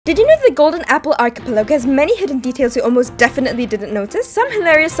Did you know that the Golden Apple Archipelago has many hidden details you almost definitely didn't notice? Some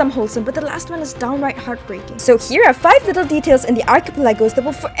hilarious, some wholesome, but the last one is downright heartbreaking. So here are 5 little details in the archipelagos that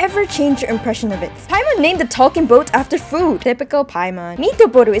will forever change your impression of it. Paimon named the talking boat after food. Typical Paimon.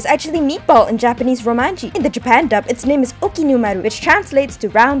 Mitoboru is actually meatball in Japanese romanji. In the Japan dub, its name is Okinumaru, which translates to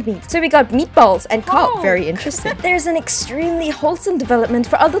round meat. So we got meatballs and cob. Very interesting. There's an extremely wholesome development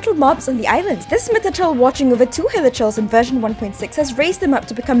for our little mobs on the islands. This Mitachill watching over 2 Hilichurls in version 1.6 has raised them up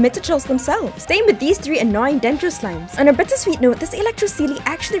to become Mitachills themselves. Staying with these 3 annoying dendro slimes. On a bittersweet note, this Electro Seelie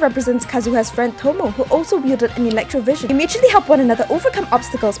actually represents Kazuha's friend Tomo, who also wielded an electro vision. They mutually help one another overcome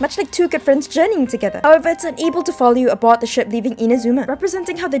obstacles, much like 2 good friends journeying together. However, it's unable to follow you aboard the ship leaving Inazuma,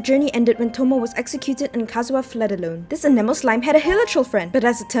 representing how the journey ended when Tomo was executed and Kazuha fled alone. This enamel slime had a Hilichurl friend, but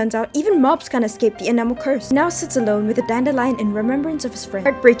as it turns out, even mobs can't escape the enamel curse. Now sits alone with a dandelion in remembrance of his friend.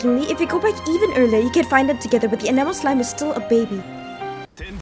 Heartbreakingly, if you go back even earlier, you can find them together, but the enamel slime is still a baby.